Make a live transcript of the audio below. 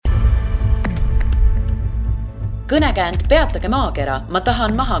Kõnekäänd Peatage maakera, ma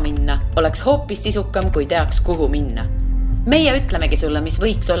tahan maha minna, oleks hoopis sisukam, kui teaks, kuhu minna. Meie ütlemegi sulle, mis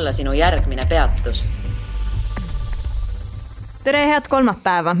võiks olla sinu järgmine peatus. Tere, head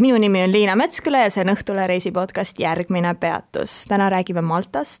kolmapäeva! Minu nimi on Liina Metsküla ja see on Õhtule reisipodcast Järgmine peatus. Täna räägime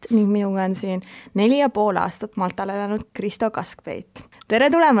Maltast ning minuga on siin 4,5 aastat Maltal elanud Kristo Kaskpeit.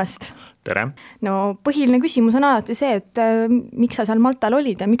 Tere tulemast! Tere! No põhiline küsimus on alati see, et miks sa seal Maltal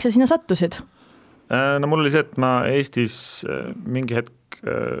olid ja miks sa sinna sattusid? No mul oli see, et ma Eestis mingi hetk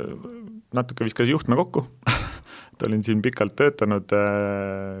natuke viskas juhtme kokku. Olin siin pikalt töötanud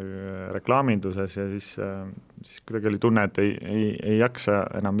reklaaminduses ja siis kuidagi oli tunne, et ei jaksa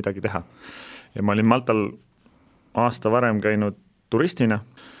enam midagi teha. Ja ma olin Maltal aasta varem käinud turistina,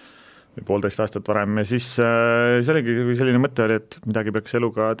 või 1,5 aastat varem, ja siis see oligi selline mõte oli, et midagi peaks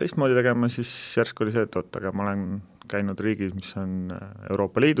eluga teistmoodi tegema, siis järsku oli see, et aga ma olen käinud riigis, mis on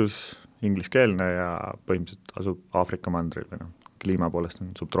Euroopa Liidus, ingliskeelne ja põhimõtteliselt asub Aafrika mandril, või kliima poolest on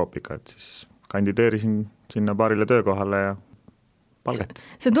subtroopika, et siis kandideerisin sinna paarile töökohale ja palget.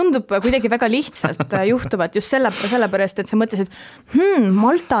 See tundub kuidagi väga lihtsalt juhtuvat just sellepärast, et sa mõtlesid,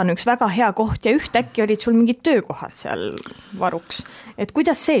 Malta on üks väga hea koht ja ühtäkki olid sul mingid töökohad seal varuks. Et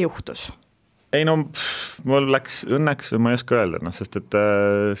kuidas see juhtus? Ei no, mul läks õnneks, ma ei oska öelda,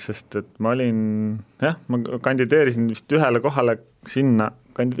 sest et ma olin, ma kandideerisin vist ühele kohale sinna,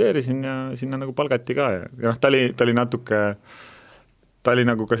 kandideerisin ja sinna nagu palgati ka ja ta oli natuke, ta oli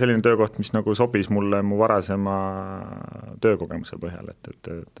nagu ka selline töökoht, mis nagu sobis mulle mu varasema töökogemuse põhjal,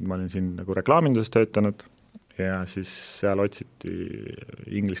 et ma olin siin nagu reklaaminduses töötanud ja siis seal otsiti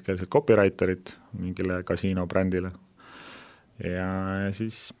ingliskeelset copywriterit mingile kasiino brändile. Ja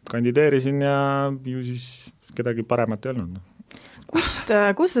siis kandideerisin ja ju siis kedagi paremat ei olnud. Kust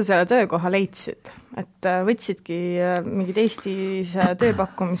sa selle töökoha leidsid? Et võtsidki mingid Eestis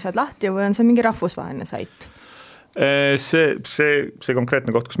tööpakkumised lahti või on see mingi rahvusvaheline sait? See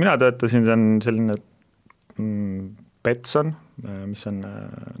konkreetne koht, kus mina töötasin, see on selline Betson, mis on,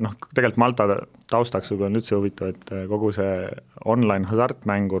 tegelikult Malta taustaks on üldse huvitav, et kogu see online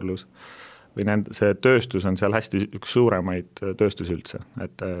hasartmängurlus või see tööstus on seal hästi üks suuremaid tööstus üldse,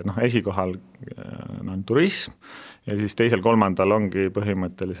 et esikohal on turism ja siis teisel kolmandal ongi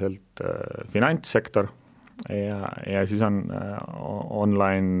põhimõtteliselt finantssektor ja siis on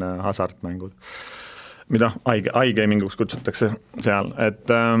online hasartmängud, mida iGaminguks kutsutakse seal, et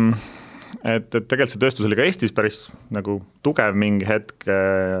tegelikult see tööstus oli ka Eestis päris nagu tugev mingi hetk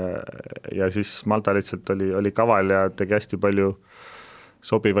ja siis Malta lihtsalt oli kaval ja tegi hästi palju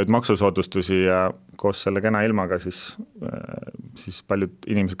sobivaid maksusoodustusi ja koos selle kena ilmaga siis paljud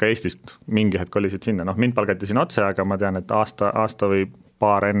inimesed ka Eestist mingi hetk olisid sinna. Mind palgati siin otse, aga ma tean, et aasta või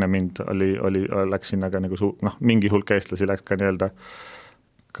paar enne mind läks sinna ka nagu mingi hulk eestlasi läks ka nii-öelda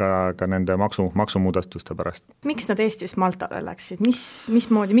ka nende maksumuudatuste pärast. Miks nad Eestist Maltale läksid?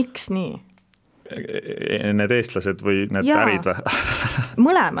 Mismoodi, miks nii? Need eestlased või need pärid või?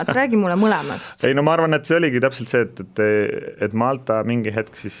 Mõlemad, räägi mulle mõlemast. Ei, ma arvan, et see oligi täpselt see, et Malta mingi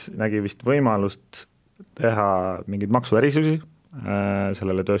hetk siis nägi vist võimalust teha mingeid maksuerisusi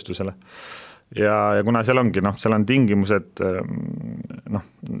sellele tööstusele. Ja kuna seal ongi, seal on tingimused,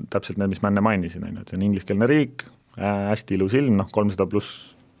 täpselt need, mis ma enne mainisin, et see on ingliskeelne riik, hästi ilus ilm, 300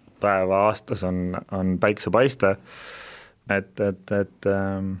 pluss päeva aastas on päiksepaiste, et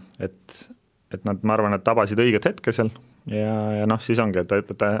nad, ma arvan, et tabasid õiget hetke seal ja siis ongi,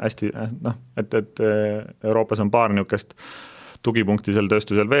 et hästi, et Euroopas on paar niukest tugipunkti seal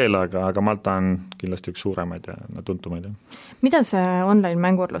tööstusel veel, aga Malta on kindlasti üks suuremaid ja tuntumaid. Mida see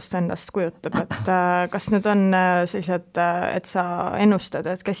online-mängurlust endast kujutab, et kas need on sellised, et sa ennustad,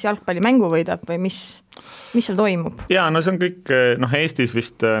 et kes jalgpallimängu võidab või mis seal toimub? Jaa, see on kõik, Eestis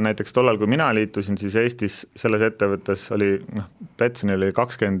vist näiteks tollal, kui mina liitusin, siis Eestis selles ettevõttes oli, Betsonil oli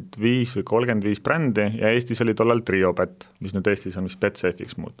 25 või 35 brändi ja Eestis oli tollal Triobet, mis nüüd Eestis on vist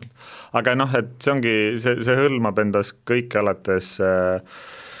Betsafe'iks muutunud. Aga et see ongi, see hõlmab endas kõike alates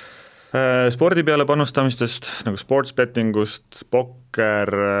spordi peale panustamistest, nagu sportsbettingust,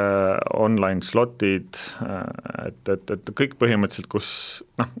 pokker, online slotid, et kõik põhimõtteliselt, kus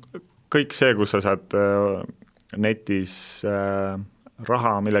kõik see, kus sa saad netis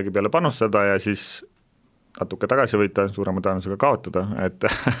raha millegi peale panustada ja siis natuke tagasi võita, suurema tõenäosusega kaotada, et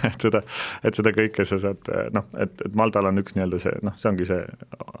seda kõike sa saad, et Maltal on üks nii-öelda see, see ongi see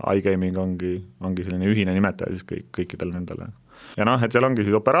iGaming ongi selline ühine nimetaja siis kõikidele nendele. Ja et seal ongi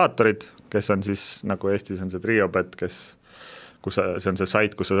siis operaatorid, kes on siis, nagu Eestis on see Triobet, see on see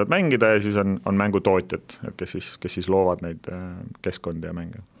sait, kus sa saad mängida ja siis on mängutootjad, kes siis loovad neid keskkondi ja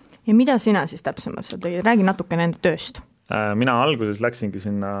mänge. Ja mida sina siis täpsemalt saad? Räägi natuke nende tööst. mina alguses läksingi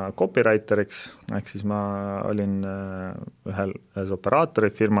sinna copywriteriks, ehk siis ma olin ühes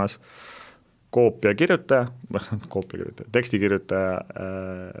operaatorifirmas koopiakirjutaja, tekstikirjutaja,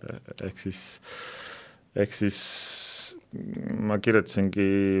 ehk siis ma kirjutasingi,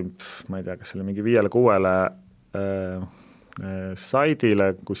 ma ei tea, kas oli mingi 5-6 saidile,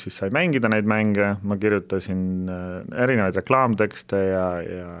 kus siis sai mängida neid mänge, ma kirjutasin erinevaid reklaamtekste ja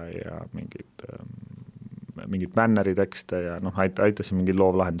mingid bänneritekste ja aitasin mingeid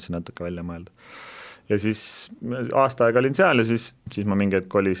loovlahendusi natuke välja mõelda. Ja siis aasta aega olin seal ja siis ma mingi hetk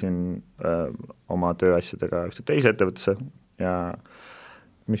kolisin oma tööasjadega ühte teise ettevõttesse ja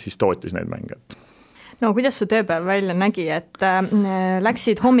mis siis tootis neid mänge. No kuidas su tööpäev välja nägi, et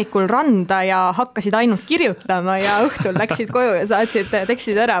läksid hommikul randa ja hakkasid ainult kirjutama ja õhtul läksid koju ja saatsid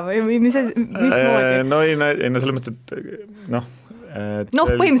tekstid ära või mismoodi? No selles mõttes, et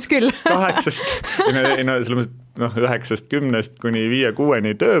põhimõtteliselt küll. 9-10 kuni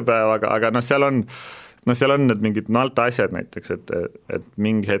 5-6 tööpäev, aga seal on need mingid Malta asjad näiteks, et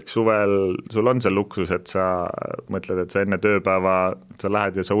mingi hetk suvel sul on see luksus, et sa mõtled, et sa enne tööpäeva sa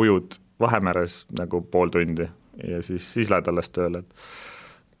lähed ja sa ujud Vahemeres nagu pool tundi ja siis lähed alles tööle.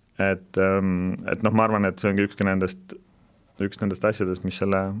 Et ma arvan, et see ongi üks nendest asjadest, mis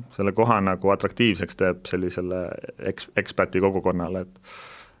selle koha nagu atraktiivseks teeb sellisele eksperti kogukonnale,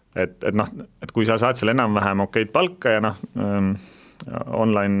 et kui sa saad seal enam-vähem okeid palka ja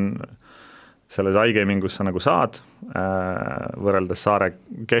online selles iGamingus sa nagu saad, võrreldes saare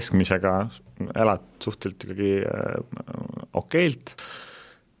keskmisega elad suhteliselt ikkagi okeilt,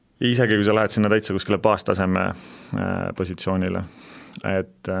 isegi kui sa lähed sinna täitsa kuskile baastaseme positsioonile,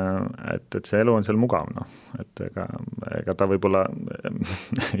 et see elu on seal mugav, et ega ta võib-olla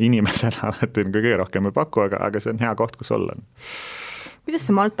inimesena alati kõige rohkem ei paku, aga see on hea koht, kus olla. Kuidas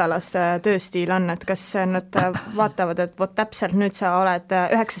see maltalaste tööstiil on, et kas nad vaatavad, et täpselt nüüd sa oled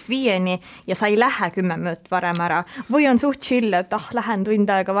 9-5 ja sa ei lähe 10 minutit varem ära või on suht chill, et lähen tund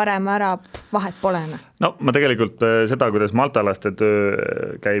aega varem ära, vahet pole? No ma tegelikult seda, kuidas maltalaste töö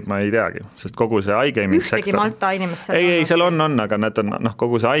käib, ma ei teagi, sest kogu see iGaming sektor... Ühtegi Malta inimest seal ei, seal on, aga need on,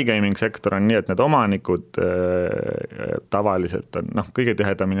 kogu see iGaming sektor on nii, et need omanikud tavaliselt on, kõige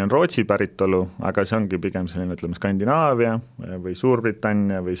tihedamini on Rootsi päritolu, aga see ongi pigem selline, ütleme, Skandinaavia või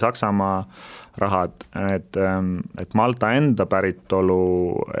Suurbritannia või Saksamaa rahad, et Malta enda päritolu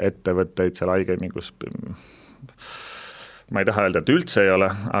ettevõtteid seal iGamingus ma ei taha öelda, et üldse ei ole,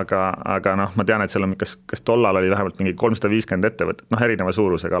 aga ma tean, et seal on, kas tollal oli vähemalt mingi 350 ettevõtet, erineva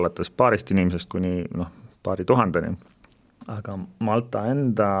suurusega alates paarist inimesest kuni paari tuhandeni. Aga Malta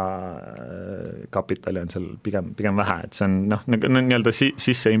enda kapitali on seal pigem vähe, et see on nii-öelda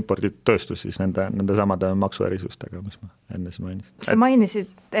sisse imporditud tööstus siis nende samade maksuerisustega, mis ma enne mainisin. Sa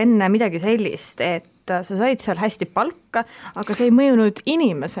mainisid enne midagi sellist, et sa said seal hästi palka, aga see ei mõjunud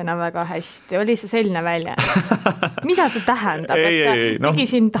inimesena väga hästi, oli see selline välja? Mida see tähendab? Tegi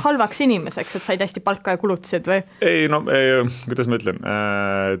sind halvaks inimeseks, et said hästi palka ja kulutasid või? Ei, kuidas ma ütlen,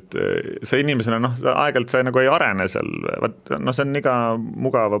 et see inimesena, aegalt sa nagu ei arene seal, see on iga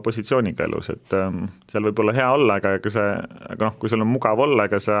mugava positsiooniga elus, et seal võib olla hea olla, aga kui sul on mugav olla,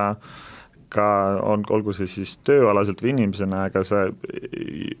 ega sa ka olgu see siis tööalaselt või inimesena, aga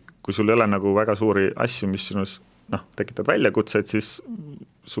kui sul ei ole nagu väga suuri asju, mis sinus tekitad väljakutseid, siis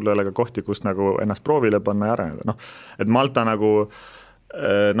sul ei ole ka kohti, kus nagu ennast proovile panna ja areneda. Et Malta nagu,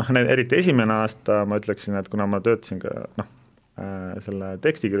 eriti esimene aasta ma ütleksin, et kuna ma töötasin ka selle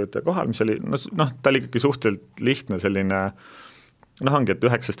tekstikirjutaja kohal, mis oli, ta oli ikkagi suhteliselt lihtne selline, ongi, et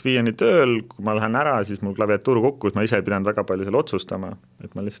 9-5 tööl, kui ma lähen ära, siis mul klaviatuur kukkus, ma ise ei pidanud väga palju seal otsustama,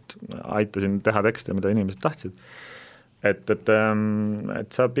 et ma lihtsalt aitasin teha tekste, mida inimesed tahtsid. Et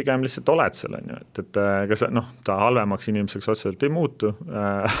sa pigem lihtsalt oled seal, on ju, et ega sa, ta halvemaks inimeseks otseselt ei muutu,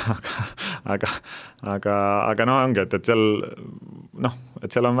 aga ongi, et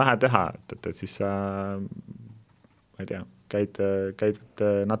seal on vähe teha, et siis sa, ma ei tea, käid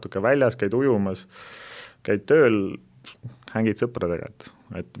natuke väljas, käid ujumas, käid tööl, hängid sõpradega,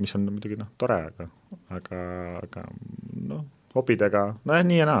 et mis on muidugi tore, aga hobidega,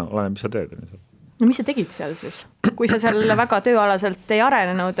 nii ja naa, oleneb, mis sa teed. No mis sa tegid seal siis? Kui sa seal väga tööalaselt ei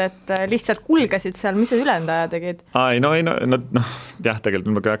arenenud, et lihtsalt kulgesid seal, mis sa ülejäänud aja tegid? Jah,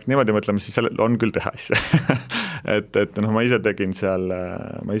 tegelikult ma peaks niimoodi mõtlema, siis seal on küll teha asja. et ma ise tegin seal,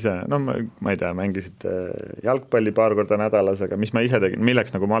 ma ei tea, mängisid jalgpalli paar korda nädalas, aga mis ma ise tegin,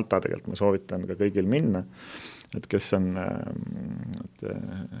 milleks nagu Malta tegelikult ma soovitan ka kõigil minna, et kes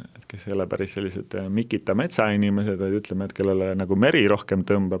ei ole päris sellised Mikita metsainimesed, või ütleme, et kellele nagu meri rohkem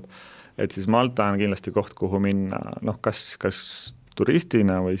tõmbab, et siis Malta on kindlasti koht, kuhu minna, kas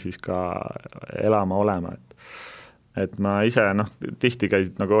turistina või siis ka elama olema, et ma ise tihti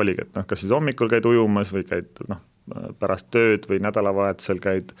käisid nagu oligi, et kas siis hommikul käid ujumas või käid pärast tööd või nädalavahetusel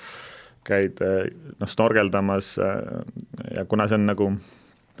käid snorgeldamas ja kuna see on nagu,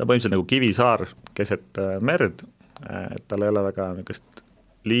 ta põhimõtteliselt nagu kivisaar keset merd, et tal ei ole väga niisugust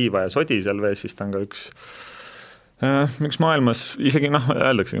liiva ja sodi seal vees, siis ta on ka üks maailmas, isegi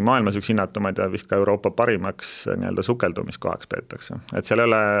öeldaksegi maailmas üks hinnatumaid ja vist ka Euroopa parimaks nii-öelda sukeldumiskohaks peetakse. Et seal ei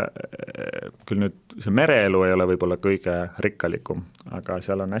ole, küll nüüd see mereelu ei ole võib-olla kõige rikkalikum, aga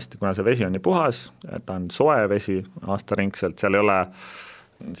seal on hästi, kuna see vesi on nii puhas, ta on soe vesi aastaringselt, seal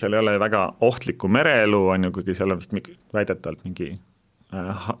ei ole väga ohtlikku mereelu, on ju, kuigi seal on vist väidetavalt mingi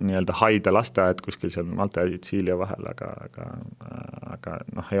nii-öelda haide lasteaed kuskil seal Malta ja Sitsiilia vahel, aga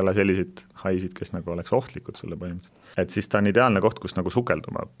ei ole selliseid haisid, kes nagu oleks ohtlikud sulle põhimõtteliselt. Et siis ta on ideaalne koht, kus nagu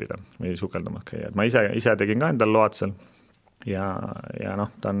sukelduma õppida või sukeldumas käia. Et ma ise tegin ka endal load seal ja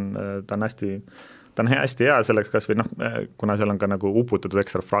ta on hästi hea selleks kas või kuna seal on ka nagu uputatud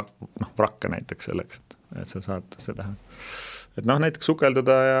ekstra vrakke näiteks selleks, et sa saad see teha. Et näiteks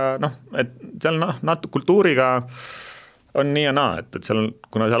sukelduda ja et seal kultuuriga on nii ja naa, et seal,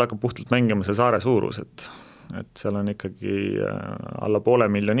 kuna seal hakkab puhtalt mängima see saare suurus, et seal on ikkagi alla 500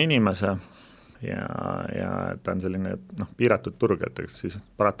 000 inimese ja ta on selline piiratud turg, et siis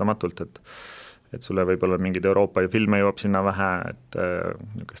paratamatult, et sulle võib-olla mingeid Euroopa filme jõuab sinna vähe, et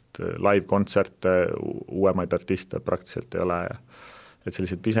niisugust live-kontserte, uuemaid artiste praktiliselt ei ole ja et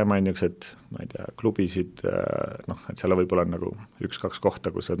sellised pisemaid niisugused, ma ei tea, klubisid, et seal võib-olla on nagu 1-2 kohta,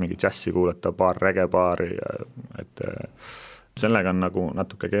 kus saad mingi džassi kuulata, paar regebaari, et sellega on nagu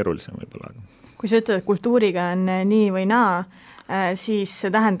natuke keerulisem võib-olla. Kui sa ütled, et kultuuriga on nii või naa, siis see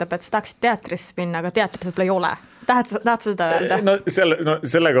tähendab, et sa tahaksid teatrisse minna, aga teatris võib-olla ei ole. Tahad seda öelda?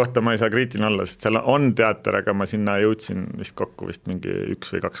 Selle kohta ma ei saa kriitiline olla, sest seal on teater, aga ma sinna jõudsin vist kokku mingi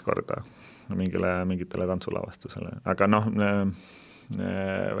 1 või 2 korda mingitele tantsulavastusele, aga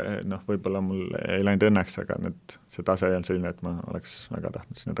võib-olla mul ei läinud õnneks, aga see tase ei olnud selline, et ma oleks väga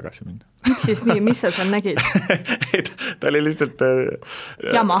tahtnud sinna tagasi minna. Miks siis nii, mis sa seal nägid? Ta oli lihtsalt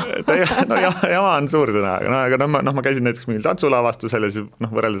jama. Jama on suur sõna, aga ma käisin näiteks mingil tantsulavastusel ja siis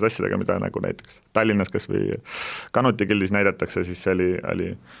võrreldes asjadega, mida nagu näiteks Tallinnas kas või Kanutikildis näidatakse, siis see oli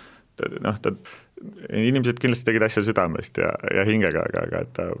inimesed kindlasti tegid asja südamest ja hingega, aga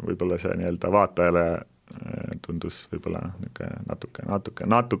et võib-olla see nii-öelda vaatajale tundus võib-olla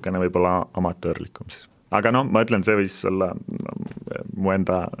natukene võib-olla amatöörlikum siis. Aga ma ütlen, see võis olla mu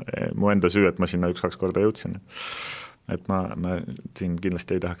enda süü, et ma sinna 1-2 korda jõudsin. Et ma siin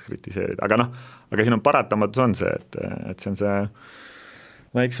kindlasti ei tahaks kritiseerida. Aga siin on paratamatus on see, et see on see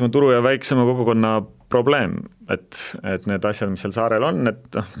väiksema turu ja väiksema kogukonna probleem, et need asjad, mis seal saarel on,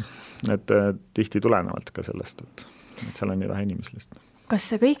 et tihti tulenevalt ka sellest, et seal on nii vähe inimesi lihtsalt. Kas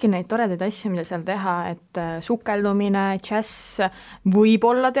kõiki neid toredaid asju, mida seal teha, et sukeldumine, džäss, võib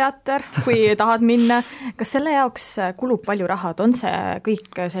olla teater, kui tahad minna, kas selle jaoks kulub palju raha, on see kõik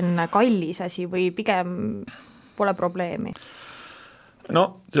selline kallis asi või pigem pole probleemi?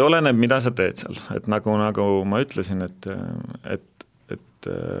 See oleneb, mida sa teed seal, et nagu ma ütlesin, et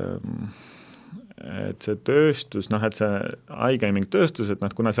see tööstus, et see iGaming tööstus,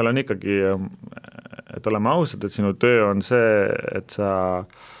 et kuna seal on ikkagi, et oleme ausad, et sinu töö on see, et sa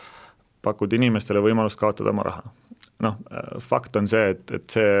pakud inimestele võimalust kaotada oma raha. Fakt on see, et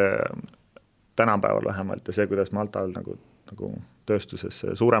see tänapäeval vähemalt ja see, kuidas Maltal nagu tööstuses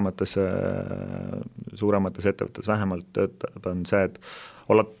suuremates ettevõttes vähemalt töötab, on see, et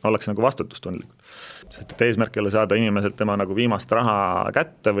ollakse nagu vastutustundlikud. Sest et eesmärk ei ole saada inimeselt tema nagu viimast raha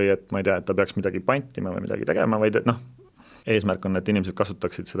kätte või et ma ei tea, et ta peaks midagi pantima või midagi tegema, vaid et eesmärk on, et inimesed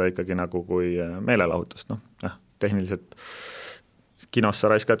kasutaksid seda ikkagi nagu kui meelelahutust. Tehniliselt kinos sa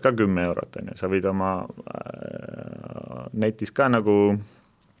raiskad ka 10 eurot, sa võid oma netis ka nagu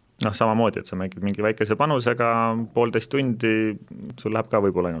samamoodi, et sa mängid mingi väikese panusega 1,5 tundi, sul läheb ka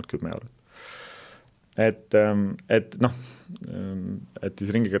võib-olla ainult 10 eurot. Et siis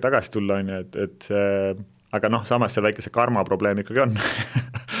ringiga tagasi tulla on ju, aga samas see väikese karma probleem ikkagi on.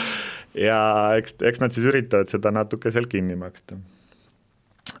 ja eks nad siis üritavad seda natuke seal kinni maksta.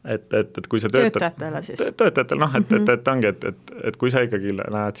 Et kui sa töötajatele siis? Töötajatele, et ongi, et kui sa ikkagi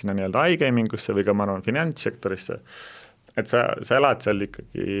lähed sinna nii-öelda iGamingusse või ka ma arvan finantssektorisse, et sa elad seal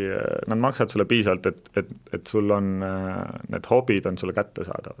ikkagi, nad maksavad sulle piisavalt, et sul on, need hobid on sulle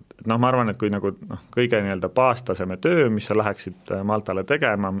kättesaadavad. Et ma arvan, et kui nagu kõige nii-öelda baastaseme töö, mis sa läheksid Maltale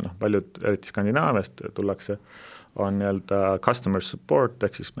tegema, paljud, eriti Skandinaaviast tullakse, on nii-öelda customer support,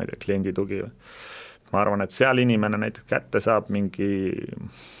 ehk siis ma ei tea, kliendi tugi. Ma arvan, et seal inimene näiteks kätte saab mingi,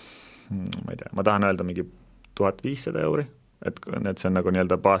 ma ei tea, ma tahan öelda mingi 1500 euri et see on nagu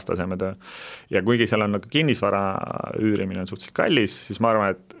nii-öelda baastaseme töö. Ja kuigi seal on nagu kinnisvara üürimine on suhteliselt kallis, siis ma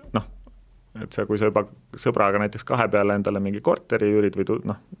arvan, et et kui sa juba sõbraga näiteks 2 peale endale mingi korteri üürid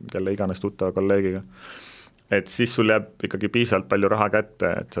või kelle iganes tuttava kolleegiga, et siis sul jääb ikkagi piisavalt palju raha kätte,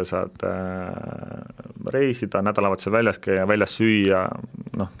 et sa saad reisida, nädalavahetusel väljas käia, väljas süüa,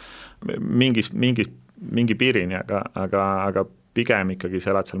 mingi piirini, aga pigem ikkagi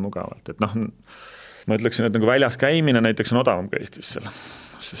sa elad seal mugavalt, et ma ütleksin, et nagu väljas käimine näiteks on odavam kui Eestis seal.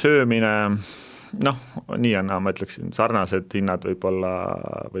 Söömine, nii on, ma ütleksin, sarnased hinnad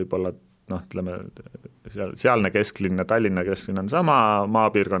võib-olla ütleme, sealne kesklinn ja Tallinna kesklinn on sama,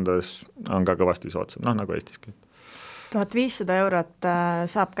 maapiirkondades on ka kõvasti soodsam, nagu Eestiski. 1500 eurot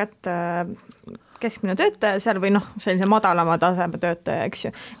saab kätte keskmine töötaja seal või sellise madalama taseme töötaja, eks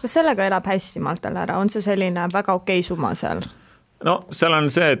ju. Kas sellega elab hästi Maltal ära? On see selline väga okei summa seal? Seal on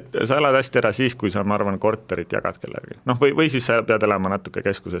see, et sa elad hästi ära siis, kui sa, ma arvan, korterit jagad kellegi. Või siis sa pead elama natuke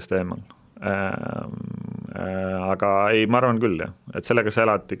keskusest eemal. Aga ei, ma arvan küll, jah. Et sellega sa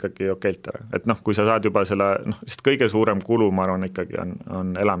elad ikkagi okeilt ära. Et kui sa saad juba selle, sest kõige suurem kulu, ma arvan, ikkagi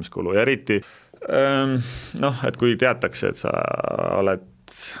on elamiskulu. Ja eriti, et kui teatakse, et sa oled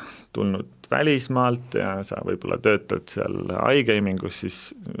tulnud välismaalt ja sa võib-olla töötad seal iGamingus,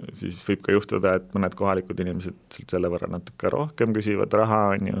 siis võib ka juhtuda, et mõned kohalikud inimesed selle võrra natuke rohkem küsivad raha,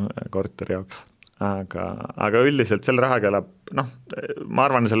 on ju, korteri jaoks. Aga üldiselt selle rahaga elab, ma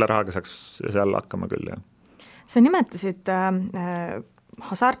arvan, selle rahaga saaks seal hakkama küll, jah. Sa nimetasid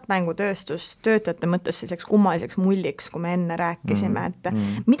hasartmängutööstus töötajate mõttes selliseks kummaliseks mulliks, kui me enne rääkisime, et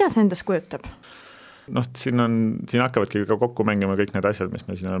mida see endast kujutab? Siin hakkavadki ka kokku mängima kõik need asjad, mis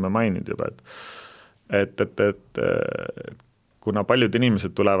me siin oleme maininud juba, et kuna paljud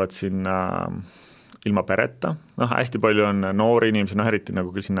inimesed tulevad sinna ilma pereta, hästi palju on noori inimesi, eriti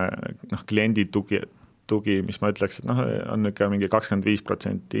nagu küll sinna kliendi tugi, mis ma ütleks, et on ikka mingi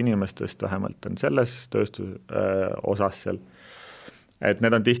 25% inimestest vähemalt on selles tööstuse osas seal, et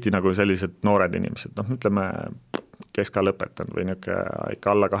need on tihti nagu sellised noored inimesed, ütleme keska lõpetanud või ikka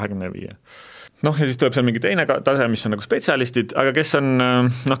alla 25. Ja siis tuleb seal mingi teine tase, mis on nagu spetsialistid, aga kes on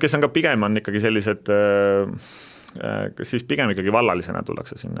ka pigem on ikkagi sellised, siis pigem ikkagi vallalisena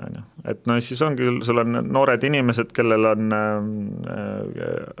tullakse sinna, on ju. Et siis ongi, sul on noored inimesed, kellel on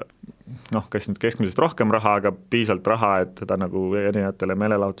kes nüüd keskmisest rohkem raha, aga piisalt raha, et seda nagu erinevatele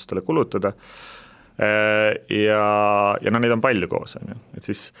meelelahutustele kulutada. Ja neid on palju koos, on ju. Et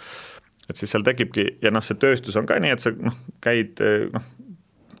siis seal tekibki, ja see tööstus on ka nii, et sa käid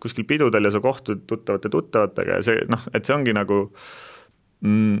kuskil pidudel ja sa kohtud tuttavatega ja see, et see ongi nagu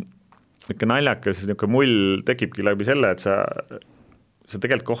ikka naljakas, niisugune mull tekibki läbi selle, et sa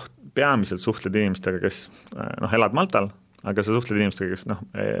tegelikult peamiselt suhtled inimestega, kes elad Maltal, aga sa suhtled inimestega, kes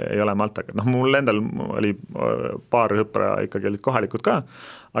ei ole Maltaga. Mul endal oli paar sõpra ikkagi olid kohalikud ka,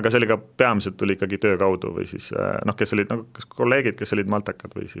 aga see oli ka peamiselt tuli ikkagi töö kaudu või siis kes olid kas kolleegid, kes olid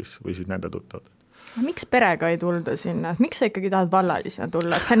maltakad või siis nende tuttavad. Miks perega ei tulda sinna? Miks sa ikkagi tahad vallalisena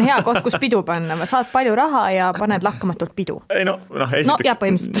tulla? Et see on hea koht, kus pidu panna. Saad palju raha ja paned lakkamatult pidu. Ei esiteks... ja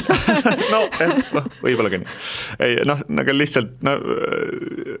põhimõtteliselt. Võib-olla ka nii. Ei, aga lihtsalt,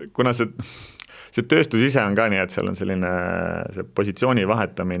 kuna see tööstus ise on ka nii, et seal on selline see positsiooni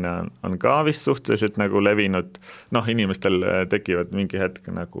vahetamine on ka vist suhteliselt nagu levinud. Inimestel tekivad mingi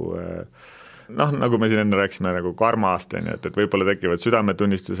hetk nagu... nagu me siin enne rääkisime nagu karmast, et võib-olla tekivad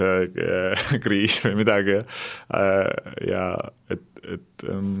südametunnistuse kriis või midagi ja et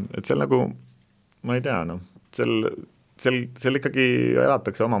seal nagu, ma ei tea, seal ikkagi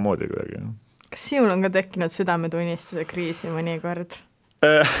elatakse oma moodi kuidagi. Kas sinul on ka tekkinud südametunnistuse kriisi mõnikord?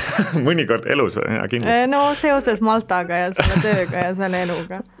 Mõnikord elus või? Ja, kindlasti. Seoses Maltaga ja selle tööga ja selle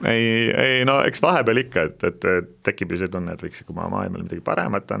eluga. Ei, eks vahepeal ikka, et tekib ju see tunne, et võiks ikka maailmal midagi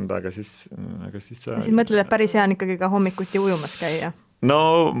paremat anda, aga siis sa... Siis mõtled, et päris hea on ikkagi ka hommikuti ujumas käia?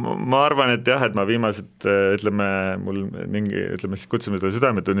 Ma arvan, et jah, et ma viimased, mul mingi, siis kutsume seda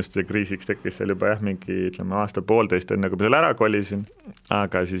südametunnistuse kriisiks tekkis seal juba mingi, aasta poolteist enne, kui ma seal ära kolisin,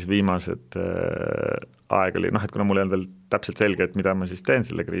 aga siis viimased aeg oli, et kuna mul ei olnud veel täpselt selge, et mida ma siis teen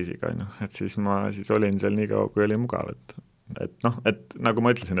selle kriisiga, et siis ma olin seal nii kaua, kui oli mugav, et nagu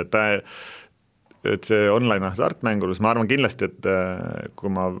ma ütlesin, et see online hasartmängurus, ma arvan kindlasti, et kui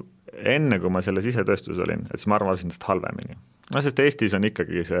ma selle sisetööstuses olin, et siis ma arvasin sellest halvemini. Sest Eestis on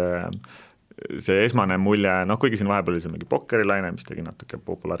ikkagi see esmane mulje, kuigi siin vahepeal oli see mingi pokkerilaine, mis tegi natuke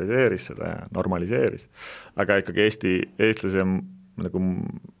populariseeris seda ja normaliseeris, aga ikkagi eestlase nagu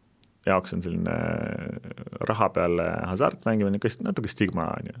jaoks on selline raha peale hasartmängimine natuke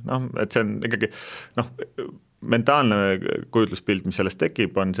stigma, on ju. Et see on ikkagi, mentaalne kujutluspilt, mis sellest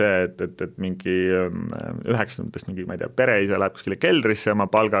tekib, on see, et mingi 90-ndast mingi, ma ei tea, pereisa läheb kuskile keldrisse oma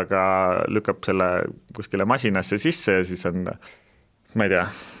palgaga, lükkab selle kuskile masinasse sisse ja siis on, ma ei tea,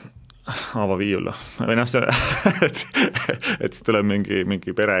 avaviiulu või noh, et siis tuleb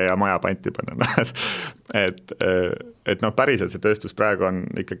mingi pere ja maja panti panna, et noh, päriselt see tööstus praegu on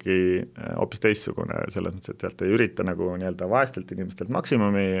ikkagi hoopis teistsugune selles mõttes, et sealt ei ürita nagu nii-öelda vaestelt inimestelt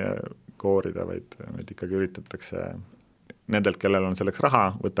maksimumi koorida, vaid ikkagi üritatakse nendelt, kellel on selleks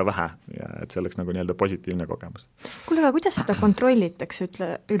raha, võtta vähe ja et see oleks nagu nii-öelda positiivne kogemus. Kuule, aga kuidas seda kontrollitakse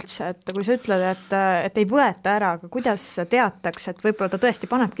üldse, et kui sa ütled, et ei võeta ära, aga kuidas teatakse, et võib-olla ta tõesti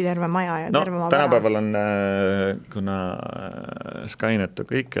panebki terve maja ja terve maa tänapäeval on, kuna Skynet on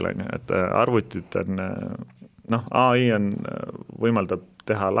kõikjal, on ju, et arvutid on, AI võimaldab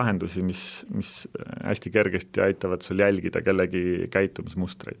teha lahendusi, mis hästi kergesti aitavad sul jälgida kellegi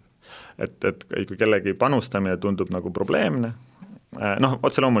käitumismustreid. Et kui kellegi panustamine tundub nagu probleemne,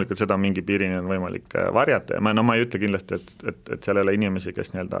 otse loomulikult seda mingi piirini on võimalik varjata ja ma ei ütle kindlasti, et seal ei ole inimesi,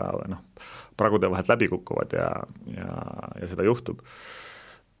 kes nii-öelda pragude vahelt läbi kukuvad ja seda juhtub,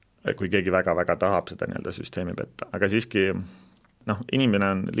 kui keegi väga-väga tahab seda nii-öelda süsteemi petta, aga siiski inimene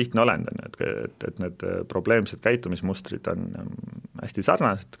on lihtne olend, et need probleemsed käitumismustrid on hästi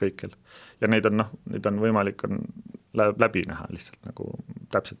sarnased kõikjal ja neid on võimalik läbi näha lihtsalt nagu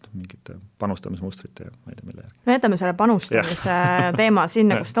täpselt mingite panustamismustrite ja ma ei tea mille järgi. Me jätame selle panustamise teema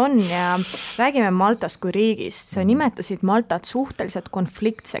sinna, kus ta on ja räägime Maltast kui riigist. Sa nimetasid Maltat suhteliselt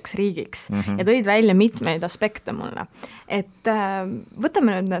konfliktseks riigiks ja tõid välja mitmeid aspekte mulle. Et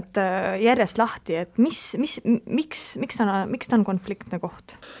võtame nüüd need järjest lahti, et miks ta on konfliktne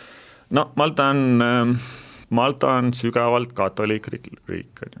koht? Malta on sügavalt katoliik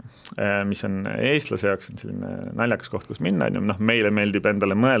riik, mis on eestlase jaoks on selline naljakas koht, kus minna, meile meeldib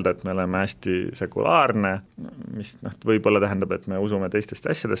endale mõelda, et me oleme hästi sekulaarne, mis võib-olla tähendab, et me usume teistest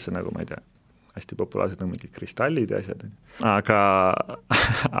asjadesse, nagu ma ei tea, hästi populaarsed on mingid kristallid ja asjad,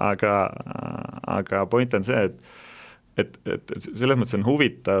 aga point on see, et selles mõttes on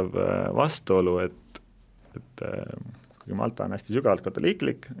huvitav vastuolu, et kui Malta on hästi sügavalt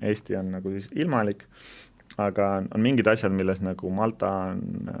katoliiklik, Eesti on nagu siis ilmalik, aga on mingid asjad, milles nagu Malta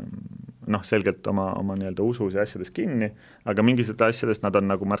on selgelt oma nii-öelda usus ja asjades kinni, aga mingid asjadest nad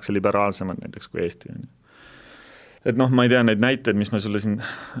on nagu märksa liberaalsemad näiteks kui Eesti on. Et ma ei tea neid näiteid, mis ma sulle siin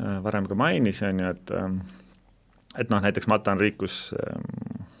varem ka mainisin, et näiteks Malta on riik, kus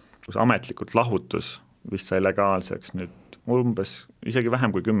ametlikult lahutus vist sai legaalseks nüüd umbes isegi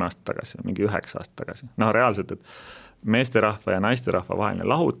vähem kui 10 aastat tagasi, mingi 9 aastat tagasi. Reaalselt, et meesterahva ja naisterahva vaheline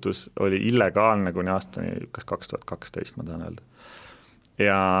lahutus oli illegaalne kuni aastani kas 2012, ma tahan öelda.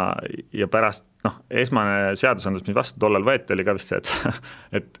 Ja pärast, esmane seadusandlus, mis vastu tollal võeti, oli ka vist see,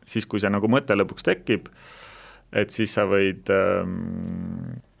 et siis, kui see nagu mõte lõpuks tekib, et siis sa võid,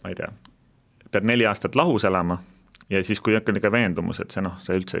 ma ei tea, pead 4 aastat lahus elama ja siis, kui on ikka veendumus, et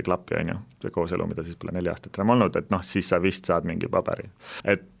see üldse ei klapi, on ju, see kooselu, mida siis pole 4 aastat enam olnud, et siis sa vist saad mingi paberi.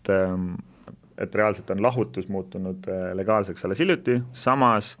 Et reaalselt on lahutus muutunud legaalseks alles hiljuti,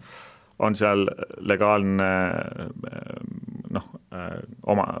 samas on seal legaalne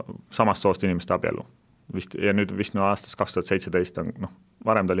oma samast soost inimeste abielu. Ja nüüd vist aastast 2017 on,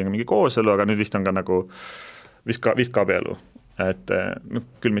 varem ta oli mingi kooselu, aga nüüd vist on ka nagu vist ka abielu. Et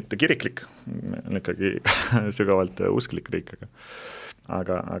küll mitte kiriklik, on ikkagi sügavalt usklik riik,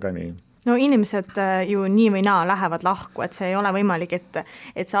 aga nii. Inimesed ju nii või naa lähevad lahku, et see ei ole võimalik,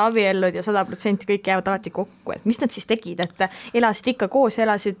 et sa abiellud ja 100% kõik jäävad alati kokku, et mis nad siis tegid, et elasid ikka koos,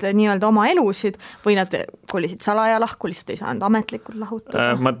 elasid nii-öelda oma elusid või nad kolisid salaja lahku, lihtsalt ei saanud ametlikult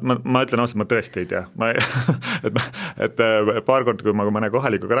lahutada? Ma ütlen ausalt, ma tõesti ei tea. Et paar korda, kui ma mõne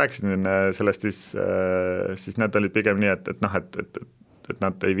kohalikuga rääkisin sellest, siis need olid pigem nii, et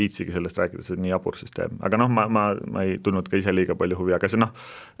nad ei viitsigi sellest rääkida, see on nii jabur süsteem. Aga ma ei tulnud ka ise liiga palju huvi, aga see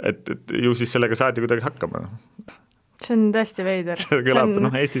et ju siis sellega saadi kuidagi hakkama. See on tõesti veider. See kõlab,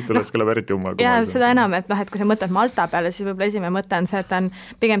 Eestis tulles kõlab eriti umma. Ja seda enam, et kui sa mõtled Malta peale, siis võib-olla esimene mõte on see, et ta on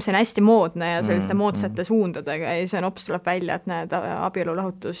pigem see on hästi moodne ja selliste moodsate suundadega ja see on hoopis tuleb välja, et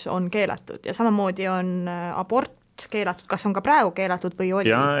abielulahutus on keelatud ja samamoodi on abort keelatud. Kas on ka praegu keelatud või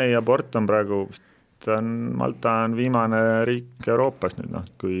oli? Ei, abort on praegu Malta on viimane riik Euroopas nüüd,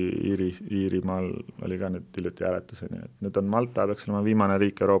 kui Iirimaal oli ka nüüd hiljuti hääletus, et nüüd on Malta peaks olema viimane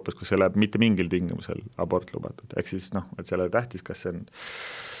riik Euroopas, kus ei läheb mitte mingil tingimusel abort lubatud. Ehk siis, et see ei ole tähtis, kas see on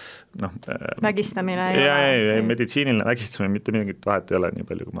vägistamine ei, meditsiiniline vägistamine, mitte mingit vahet ei ole nii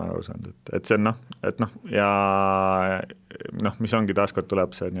palju, kui ma aru saanud. Et see on ja mis ongi taaskord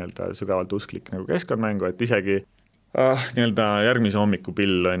tuleb see nii-öelda sügavalt usklik nagu keskkonnamängu, et isegi Nii-öelda järgmise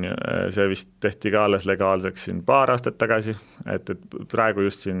hommikupill on ju, see vist tehti ka alles legaalseks siin paar aastat tagasi, et praegu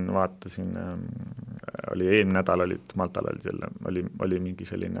just siin vaatasin, oli eelmine nädal Maltal oli mingi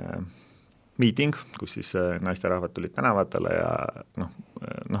selline meeting, kus siis naisterahvad tulid tänavatele ja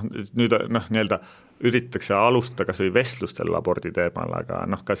nüüd nii-öelda üritatakse alustada kas või vestlust abordi teemal, aga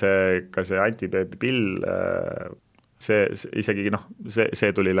ka see antibeebipill, see isegi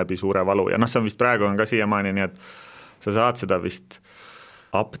see tuli läbi suure valu ja see on vist praegu on ka siiamaani nii, et sa saad seda vist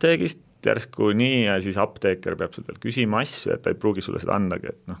apteegist järsku nii ja siis apteeker peab sul veel küsima asju, et ta ei pruugi sulle seda andagi,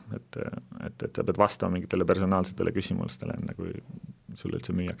 et sa pead vastama mingitele personaalsetele küsimustele, enne kui sulle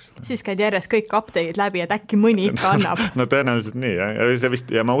üldse müüakse. Siis käid järjest kõik apteegid läbi, et äkki mõni ikka annab. No tõenäoliselt nii,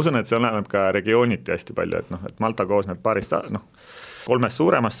 ja ma usun, et see oleneb ka regiooniti hästi palju, et Malta koosneb paarist, 3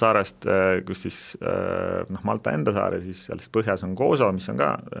 suuremast saarest, kus siis Malta enda saar ja siis seal põhjas on Gozo, mis on ka,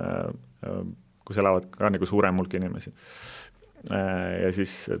 kus elavad ka nagu suurem hulk inimesi. Ja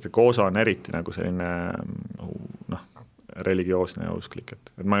siis see Gozo on eriti nagu selline religioosne ja usklik,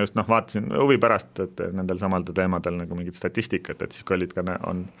 et ma just vaatasin huvi pärast, et nendel samalde teemadel nagu mingid statistikat, et siis kui olid ka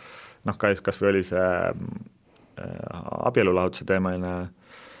on, kas või oli see abielulahutuse teemaline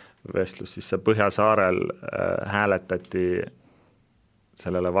vestlus, siis see Põhjasaarel hääletati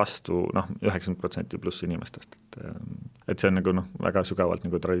sellele vastu 90% pluss inimestest, et see on nagu väga sügavalt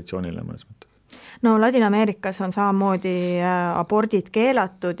nagu traditsiooniline mõnes mõttes. No Ladina-Ameerikas on samamoodi abordid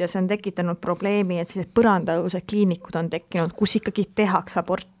keelatud ja see on tekitanud probleemi, et siis põrandaõuse kliinikud on tekkinud, kus ikkagi tehakse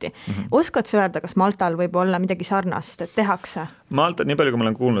aborti. Oskad sa öelda, kas Maltal võib olla midagi sarnast, et tehakse? Malta, nii palju kui ma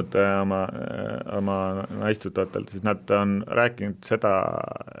olen kuulnud oma naistutotelt, siis nad on rääkinud seda,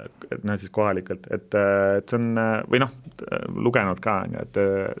 et siis kohalikelt, et see on, või lugenud ka, et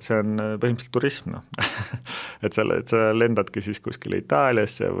see on põhimõtteliselt turism, et sa lendadki siis kuskile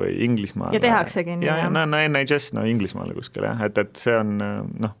Itaaliasse või Inglismaale. Ja tehaksegi nii, jah? Ja NHS, Inglismaale kuskile, jah, et see on,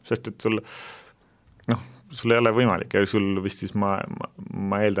 sest et sul ei ole võimalik ja sul vist siis ma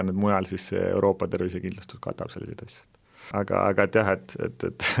eeldan, et mujal siis Euroopa tervisekindlustus katab selliseid asju. Aga et jah, et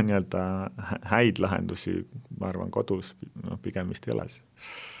nii-öelda häid lahendusi, ma arvan, kodus pigem vist ei ole.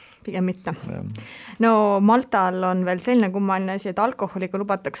 Pigem mitte. No Maltal on veel selline kummaline asi, et alkoholiga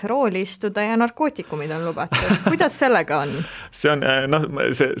lubatakse rooli istuda ja narkootikumid on lubatud. Kuidas sellega on? See on,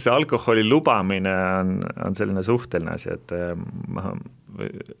 see alkoholi lubamine on selline suhteline asi, et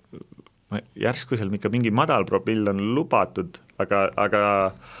järsku seal ikka mingi madalpropill on lubatud,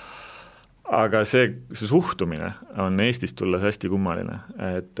 aga see suhtumine on Eestist tulles hästi kummaline,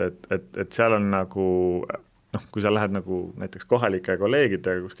 et seal on nagu, kui sa lähed nagu näiteks kohalike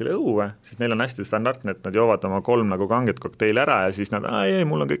kolleegidega kuskile õue, siis neil on hästi standardne, et nad joovad oma 3 nagu kanget kokteili ära ja siis nad, ei,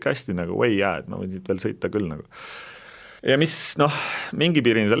 mul on kõik hästi nagu, või jää, et ma võin siit veel sõita küll nagu. Ja mis, mingi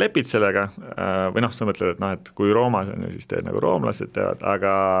piirini sa lepid sellega, või sa mõtled, et kui Roomas on ju, siis teed nagu roomlased teevad, aga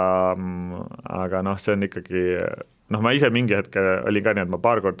see on ikkagi, ma ise mingi hetke olin ka nii, et ma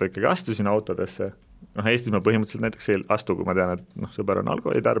paar korda ikkagi astusin autodesse, Eestis ma põhimõtteliselt näiteks ei astu, kui ma tean, et sõber on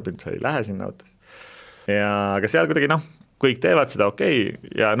alkoholi tarbinud, sa ei lähe sinna autosse. Aga seal kuidagi, kõik teevad seda okei,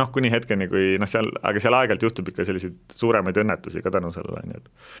 ja kuni hetkeni, kui aga seal aegalt juhtub ikka selliseid suuremaid õnnetusi ka tänu sellele,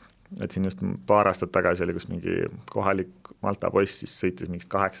 et siin just paar aastat tagasi oli, kus mingi kohalik Malta poiss siis sõitis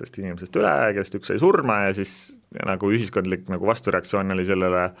mingist 8 inimesest üle, kellest üks sai surma ja siis nagu ühiskondlik nagu vastureaktsioon oli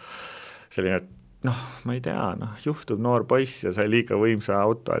sellele selline, et ma ei tea, juhtub noor poiss ja sai liiga võimsa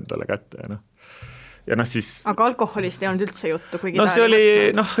auto endale kätte ja siis... Aga alkoholist ei olnud üldse juttu, kuigi see oli,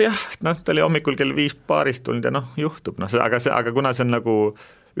 ta oli hommikul kell 5 baarist tulnud ja juhtub, aga kuna see on nagu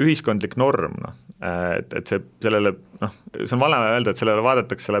ühiskondlik norm, et sellele, see on vale öelda, et sellele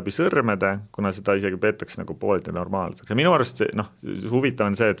vaadatakse läbi sõrmede, kuna seda isegi peetakse nagu pooliti normaalseks. Ja minu arust huvitav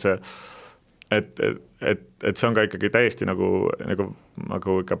on see, et see on ka ikkagi täiesti nagu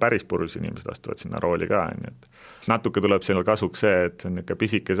ikka päris purus inimesed astuvad sinna rooli ka, et natuke tuleb seal kasuks see, et see on ikka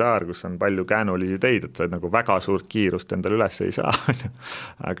pisike saar, kus on palju käänulisi teid, et sa nagu väga suurt kiirust endale üles ei saa,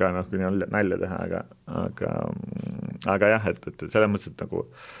 aga kui nalja teha, aga jah, et selles mõttes, et nagu,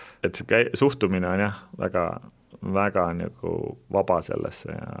 et see suhtumine on jah, väga, väga nagu vaba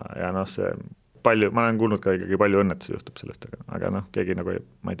sellesse ja see palju, ma olen kuulnud ka ikkagi palju õnnetusi juhtub sellest, aga keegi nagu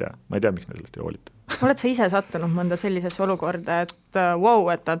ma ei tea, miks ne sellest ei hoolita. Oled sa ise sattunud mõnda sellisesse olukorda, et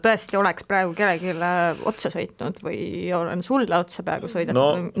et ta tõesti oleks praegu kellelegi otsa sõitnud või olen sulle otsa peaaegu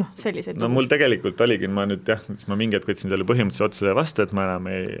sõidetud või selliseid? No mul tegelikult oligi, ma nüüd ma mingi hetk võtsin selle põhimõtteliselt otsuse vastu, et ma enam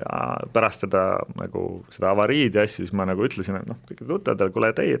ei pärast seda avariid ja asju, siis ma nagu ütlesin, et kõike tuttavadele,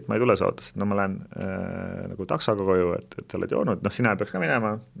 kuule, et ei, et ma ei tule su autosse, ma lähen nagu taksoga koju, et sa oled joonud, sina peaks ka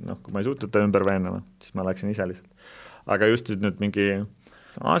minema, kui ma ei suutnud ta ümber veenama, siis ma läksin ise lihtsalt. Aga just nüüd mingi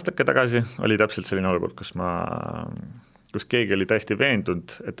aastake tagasi oli täpselt selline olukord, kus keegi oli täiesti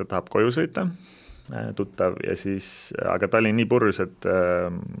veendunud, et ta tahab koju sõita, tuttav, ja siis, aga ta oli nii purjus, et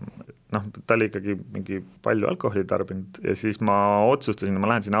ta oli ikkagi mingi palju alkoholi tarbinud ja siis ma otsustasin,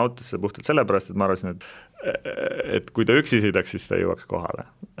 ma lähen sinna autosse puhtalt sellepärast, et ma arvasin, et kui ta üksi sõidaks, siis ta jõuaks kohale.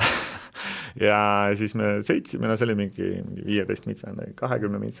 Ja siis me sõitsime, see oli mingi 15 mitsane,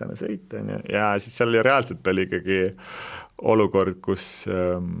 20 mitsane sõit, ja siis seal reaalselt oli ikkagi olukord, kus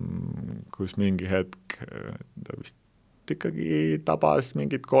mingi hetk ta vist ikkagi tabas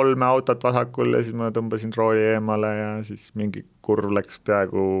mingid 3 autot vasakul ja siis ma tõmbasin rooli eemale ja siis mingi kurv läks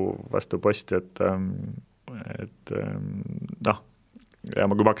peaaegu vastu posti, et ja kui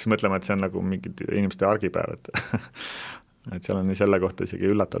ma hakkasin mõtlema, et see on nagu mingid inimeste argipäev, et seal on nii selle kohta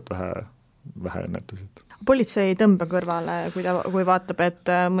isegi üllatavalt vähe õnnetusid. Politsei ei tõmba kõrvale, kui vaatab, et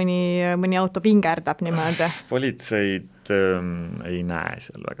mõni auto vingerdab niimoodi? Politseid ei näe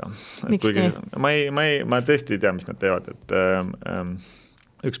seal väga. Miks nii? Ma tõesti ei tea, mis nad teevad, et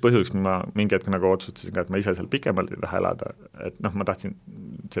üks põhjus, ma mingi hetk nagu otsustasin ka, et ma ise seal pikemalt ei taha elada, et ma tahtsin,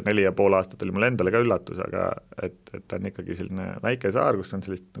 see 4,5 aastat oli mulle endale ka üllatus, aga et ta on ikkagi selline väike saar, kus on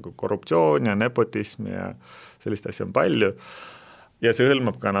sellist nagu korruptsioon ja nepotism ja sellist asja on palju ja see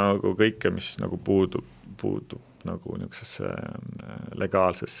hõlmab ka nagu kõike, mis nagu puudub nagu niisugusesse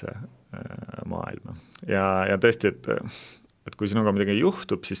legaalsesse maailma. Ja tõesti, et kui sinuga midagi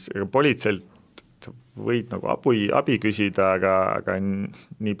juhtub, siis politseilt sa võid nagu abi küsida, aga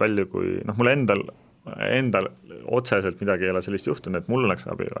nii palju kui, mul endal otseselt midagi ei ole sellist juhtunud, et mul oleks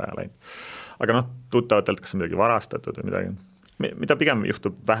abi vaja läinud. Aga tuttavatelt, kas on midagi varastatud või midagi, mida pigem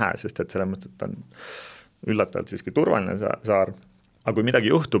juhtub vähe, sest et selles mõttes, et ta on üllatavalt siiski turvaline saar. Aga kui midagi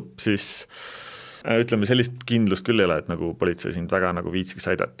juhtub, siis ütleme, sellist kindlust küll ei ole, et nagu politsei sind väga nagu viitsiks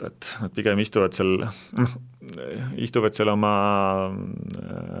aidata, et nad pigem istuvad seal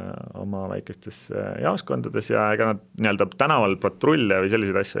oma väikestes jaoskondades ja ega nad nii-öelda tänaval patrulle või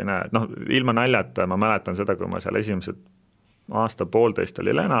selliseid asju ei näe, et ilma naljata ma mäletan seda, kui ma seal esimesed aasta-poolteist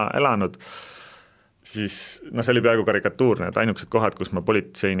oli elanud, siis see oli peaaegu karikatuurne, et ainukesed kohad, kus ma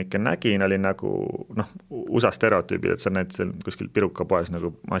politseinikke nägin, oli nagu USA stereotüübid, et sa näed seal kuskil pirukapoes nagu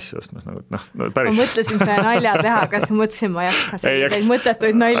massi ostmas, päris. Ma mõtlesin seda nalja teha, kas mõtlesin, ma ei hakka selliseid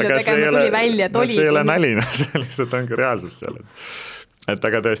mõttetuid nalju tegema, tuli välja, et oli. See ei ole nalina, see lihtsalt ongi reaalsus seal. Et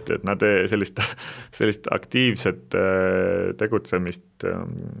aga tõesti, et nad sellist aktiivset tegutsemist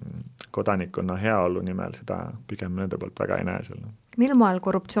kodanikkonna heaolu nimel, seda pigem nende poolt väga ei näe seal. Mil moel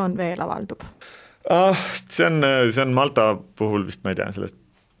korruptsioon veel avaldub? See on Malta puhul vist, ma ei tea, sellest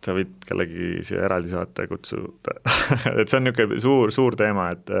sa võid kellegi siia eraldi saate kutsuda. Et see on niisugune suur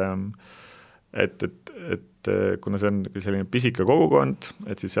teema, et kuna see on selline pisika kogukond,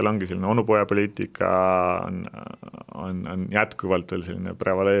 et siis seal ongi selline onupojapoliitika, on jätkuvalt veel selline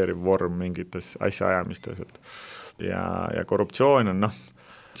prevaleeriv vorm mingites asjaajamistes, ja korruptsioon on,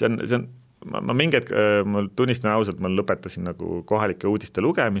 see on ma mingi hetk, ma tunnistan ausalt, ma lõpetasin nagu kohalike uudiste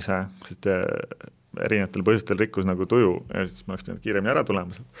lugemise, sest erinevatel põhjustel rikkus nagu tuju ja siis ma oleks pidanud kiiremini ära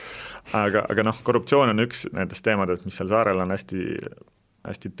tulema. Aga korruptsioon on üks nendest teemadest, mis seal saarel on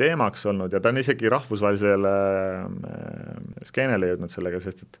hästi teemaks olnud ja ta on isegi rahvusvahelisele skeenele jõudnud sellega,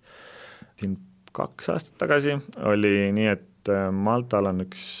 sest et siin 2 aastat tagasi oli nii, et Maltal on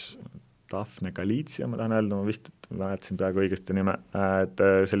üks Daphne Galizia, ma tahan öelda, ma vist mäletasin peaaegu õigesti nime, et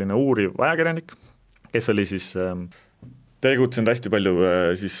selline uuriv ajakirjanik, kes oli siis tegutsenud hästi palju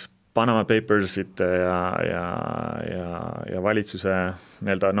siis Panama Papersite ja valitsuse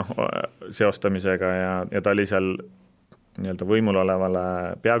seostamisega ja ta oli seal nii-öelda võimul olevale,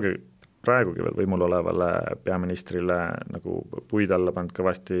 praegugi veel võimul olevale peaministrile nagu puid alla pannud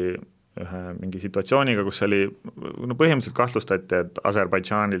kõvasti ühe mingi situatsiooniga, kus oli, põhimõtteliselt kahtlustati, et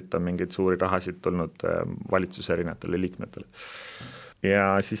Aserbaidžaanilt on mingeid suuri rahasid tulnud valitsuse erinevatele liikmetele.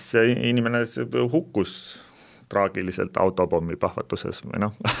 Ja siis see inimene hukkus traagiliselt autopommi pahvatuses või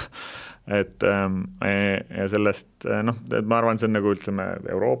ja sellest, ma arvan, see on nagu ütleme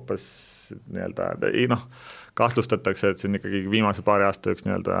Euroopas nii-öelda, kahtlustatakse, et see on ikkagi viimase paari aasta üks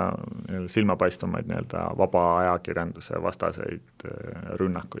nii-öelda silmapaistvamaid nii-öelda vaba ajakirjanduse vastaseid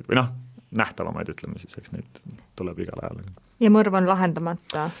rünnakuid või nähtavamaid, ütleme siis, eks neid tuleb igal ajal. Ja mõrv on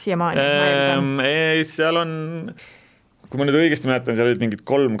lahendamata siiamaani? Seal on, kui ma nüüd õigesti mäletan, seal olid mingid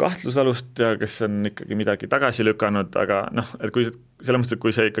 3 kahtlusalust ja kes on ikkagi midagi tagasi lükanud, aga et kui selles mõttes, et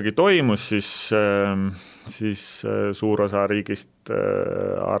kui see ikkagi toimus, siis suur osa riigist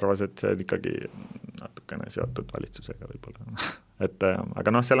arvas, et see on ikkagi natukene seotud valitsusega võib-olla.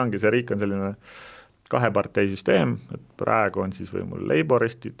 Aga seal ongi, see riik on selline 2-parteisüsteem, et praegu on siis võimul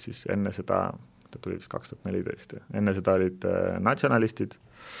leiboristid, siis enne seda ta tuli vist 2014 ja enne seda olid natsionalistid,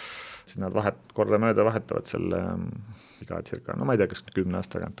 siis nad kordamööda vahetavad selle iga circa, no ma ei tea, kas 10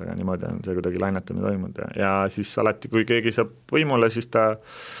 aasta tagant, aga niimoodi on see kuidagi lainetamine toimunud ja siis alati, kui keegi saab võimule, siis ta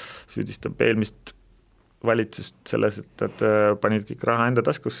süüdistab eelmist valitsust selles, et nad panid kõik raha enda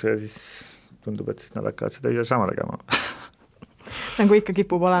taskusse ja siis tundub, et siis nad hakkavad seda ise sama tegema. Nagu ikka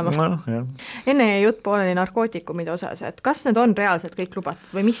kipub olema. No, jah. Enne jutt pooleli narkootikumide osas, et kas need on reaalselt kõik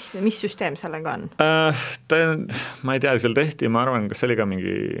lubatud või mis süsteem sellega on? Ma ei tea, seal tehti, ma arvan, kas see oli ka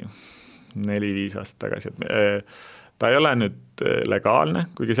mingi 4-5 aastat tagasi, et ta ei ole nüüd legaalne,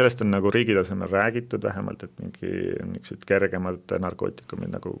 kuigi sellest on nagu riigi tasemel räägitud vähemalt, et mingi kergemad narkootikumid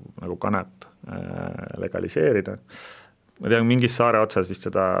nagu kanep legaliseerida. Ma tean, mingis saare otsas vist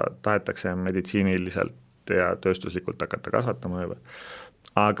seda tahetakse meditsiiniliselt ja tööstuslikult hakata kasvatama juba.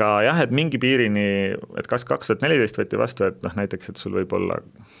 Aga jah, et mingi piirini, et kas 2014 võeti vastu, et näiteks, et sul võib olla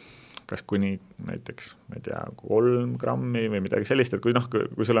kas kuni näiteks, ma ei tea, 3 grammi või midagi sellist, et kui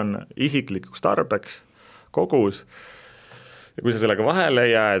sul on isiklikuks tarbeks kogus ja kui sa sellega vahele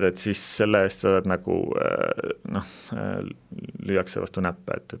jääd, et siis selle eest sa nagu lüüakse vastu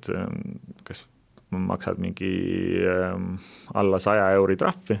näppe, et see on, kas maksad mingi alla 100 euri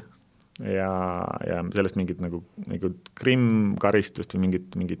trahvi ja sellest mingit nagu krimmkaristust või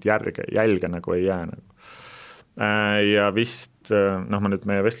mingit jälge nagu ei jää nagu. Ja vist, ma nüüd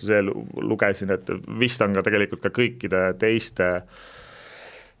meie vestluse eel lugesin, et vist on ka tegelikult ka kõikide teiste,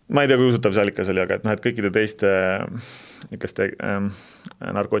 ma ei tea, kui usutav see allikas oli, aga et kõikide teiste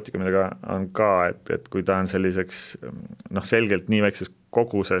narkootikumidega on ka, et kui ta on selliseks selgelt nii väikses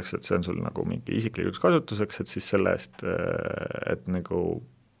koguseks, et see on sul nagu mingi isiklikuks kasutuseks, et siis selle eest, et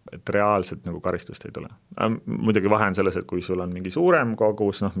reaalselt nagu karistust ei tule. Muidugi vahe on selles, et kui sul on mingi suurem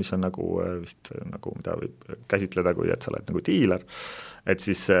kogus, mis on nagu vist nagu, mida võib käsitleda, kui et sa oled nagu diiler, et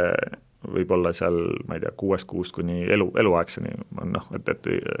siis võib olla seal, ma ei tea, 6 kuust kuni eluaegseni on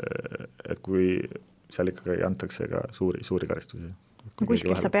et kui seal ikkagi antakse ka suuri karistusi.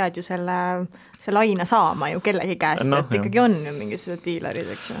 Kuskil sa pead ju selle aina saama ju kellegi käest, et ikkagi on ju mingisugused diilerid,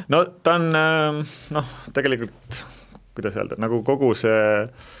 eks ju? No ta on, tegelikult, kuidas öelda, nagu kogu see,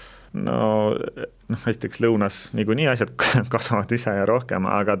 esiteks lõunas niikuinii asjad kasvavad ise ja rohkem,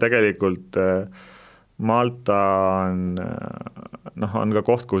 aga tegelikult Malta on ka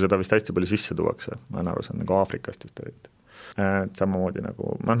koht, kuhu seda vist hästi palju sisse tuuakse, ma olen aru, see on nagu Aafrikast just eriti. Samamoodi nagu,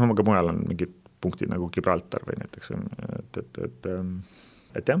 aga mujal on mingid punktid nagu Gibraltar või näiteks,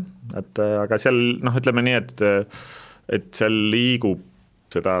 et jah, aga seal, ütleme nii, et seal liigub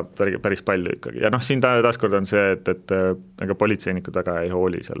seda päris palju ikkagi. Ja siin taaskord on see, et ega politseinikud väga ei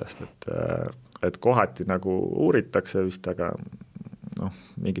hooli sellest, et kohati nagu uuritakse vist, aga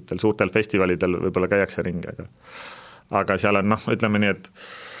mingitel suurtel festivalidel võib-olla käiakse ringi, aga seal on, ütleme nii, et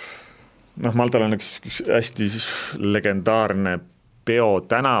Maltal on üks hästi legendaarne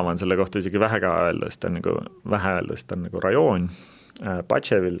peotänav on selle kohta isegi vähe öelda, sest ta on nagu rajoon,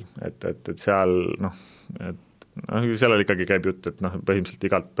 Pačevil, et seal, seal ikkagi käib jutt, et põhimõtteliselt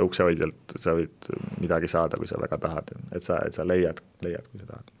igalt uksehoidjalt sa võid midagi saada, kui sa väga tahad, et sa leiad, kui sa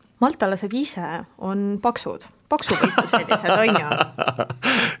tahad. Maltalased ise on paksupõitu sellised, on ju?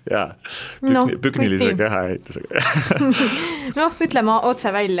 Jaa, püknilise kehaehitusega. Ütleme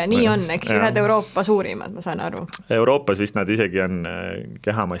otse välja, nii on, eks ühed Euroopa suurimad, ma saan aru. Euroopas vist nad isegi on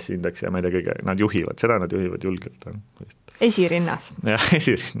kehamassiindeks ja ma ei tea kõige, nad juhivad julgelt. Esirinnas. Jah,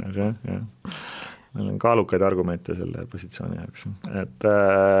 esirinnas, jah. Meil on kaalukaid argumente selle positsiooni jaoks. Et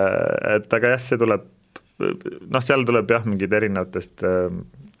aga jah, see tuleb, seal tuleb jah mingid erinevatest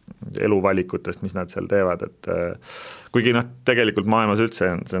eluvalikutest, mis nad seal teevad, et kuigi tegelikult maailmas üldse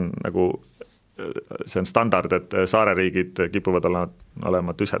see on standard, et saareriigid kipuvad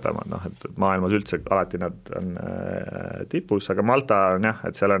olema tüsedamad, et maailmas üldse alati nad on tipus, aga Malta on jah,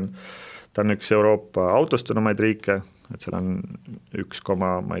 et seal ta on üks Euroopa autostunumaid riike, et seal on 1,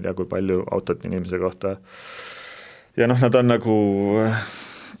 ma ei tea, kui palju autot inimese kohta ja nad on nagu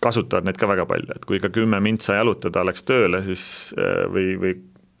kasutavad neid ka väga palju, et kui ka 10 mintsa jalutada oleks tööle, siis või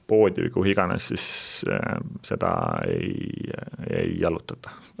poodi või kuhu iganes, siis seda ei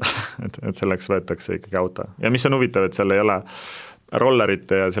jalutata. et selleks võetakse ikkagi auto. Ja mis on huvitav, et seal ei ole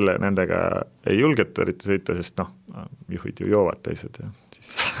rollerite ja nendega ei julgeta eriti sõita, sest juhid ju joovad teised ja siis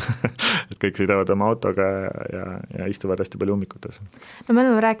et kõik sõidavad oma autoga ja istuvad hästi palju ummikutes. Me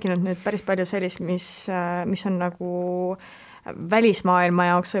oleme rääkinud nüüd päris palju sellist, mis on nagu välismaailma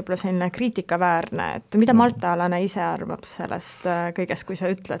jaoks võib-olla selline kriitikaväärne, et mida maltaalane ise arvab sellest kõigest, kui sa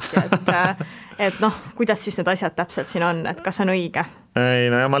ütledki, et noh, kuidas siis need asjad täpselt siin on, et kas on õige? Ei,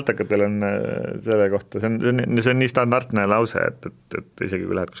 no ja maltakatel on selle kohta, see on nii standardne lause, et isegi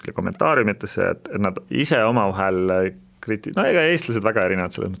kui lähed kuskile kommentaariumitesse, et nad ise omavahel no ega eestlased väga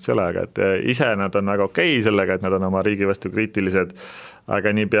erinevad selles mõttes ei ole, aga et ise nad on väga okei sellega, et nad on oma riigi vastu kriitilised,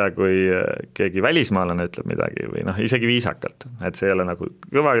 aga niipea kui keegi välismaalane ütleb midagi või noh, isegi viisakalt, et see ei ole nagu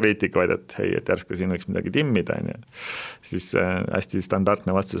kõva kriitika, vaid et hei, et järsku siin võiks midagi timmida, siis hästi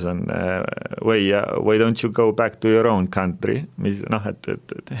standardne vastus on why don't you go back to your own country, mis noh, et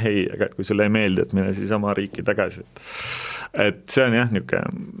hei, aga kui sulle ei meeldi, et mine siis oma riiki tagasi. Et see on jah,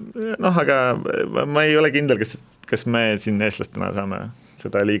 niisugune, noh, aga ma ei ole kindel, kas me siin eestlastena saame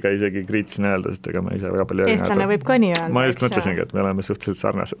seda liiga isegi kriitiline öelda, sest ega me ise väga palju eestlane võib ka nii öelda. Ma just mõtlesingi, et me oleme suhteliselt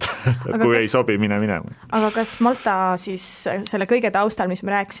sarnased, et kui ei sobi, mine minema. Aga kas Malta siis selle kõige taustal, mis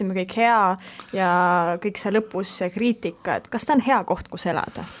me rääkisime, kõik hea ja kõik see lõpus see kriitika, et kas ta on hea koht, kus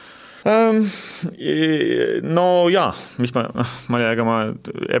elada? No jaa, ma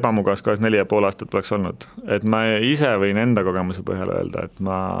ebamugavas kohas 4,5 aastat poleks olnud, et ma ise võin enda kogemuse põhjal öelda, et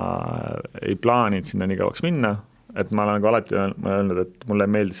ma ei plaaninud sinna nii kauaks minna, et ma olen nagu alati öelnud, et mulle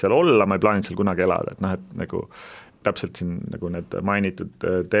meeldis seal olla, ma ei plaaninud seal kunagi elada, et noh, et nagu täpselt siin nagu need mainitud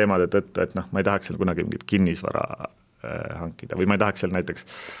teemade tõttu, et noh, ma ei tahaks seal kunagi mingit kinnisvara hankida või ma ei tahaks seal näiteks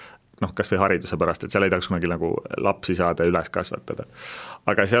noh, kas või hariduse pärast, et seal ei tahaks kunagi nagu lapsi saada ja üles kasvatada.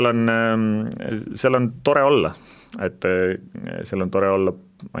 Aga seal on tore olla, et seal on tore olla,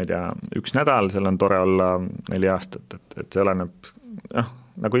 ma ei tea, 1 nädal, seal on tore olla 4 aastat, et see oleneb,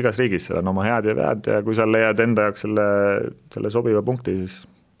 nagu igas riigis, seal on oma head ja vead ja kui sa leiad enda jaoks selle sobiva punkti,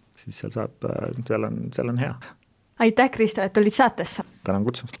 siis seal on hea. Aitäh, Kristo, et olid saatesse. Tänan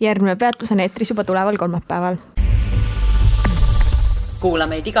kutsumast. Järgmine peatus on eetris juba tuleval kolmapäeval. Kuula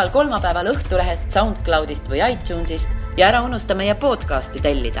meid igal kolmapäeval Õhtulehest, SoundCloudist või iTunesist ja ära unusta meie podcasti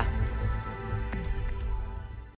tellida.